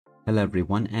Hello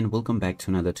everyone and welcome back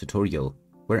to another tutorial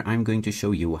where I'm going to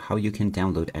show you how you can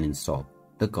download and install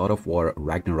the God of War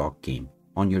Ragnarok game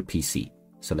on your PC.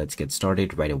 So let's get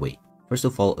started right away. First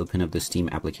of all, open up the Steam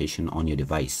application on your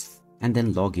device and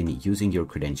then log in using your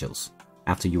credentials.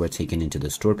 After you are taken into the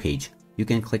store page, you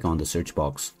can click on the search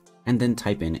box and then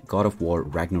type in God of War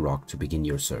Ragnarok to begin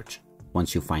your search.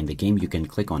 Once you find the game, you can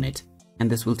click on it and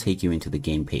this will take you into the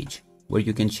game page where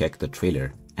you can check the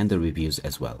trailer and the reviews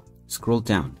as well. Scroll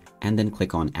down and then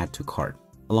click on Add to Cart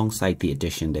alongside the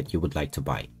edition that you would like to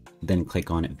buy. Then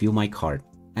click on View My Cart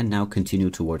and now continue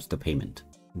towards the payment.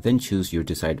 Then choose your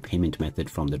desired payment method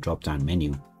from the drop-down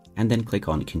menu and then click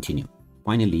on Continue.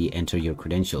 Finally, enter your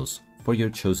credentials for your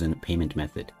chosen payment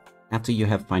method. After you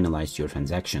have finalized your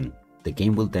transaction, the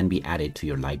game will then be added to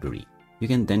your library. You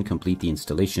can then complete the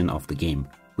installation of the game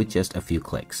with just a few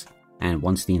clicks. And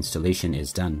once the installation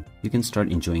is done, you can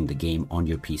start enjoying the game on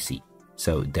your PC.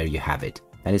 So there you have it.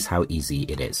 That is how easy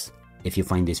it is. If you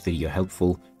find this video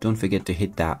helpful, don't forget to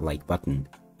hit that like button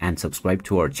and subscribe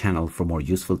to our channel for more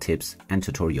useful tips and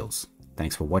tutorials.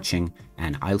 Thanks for watching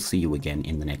and I'll see you again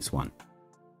in the next one.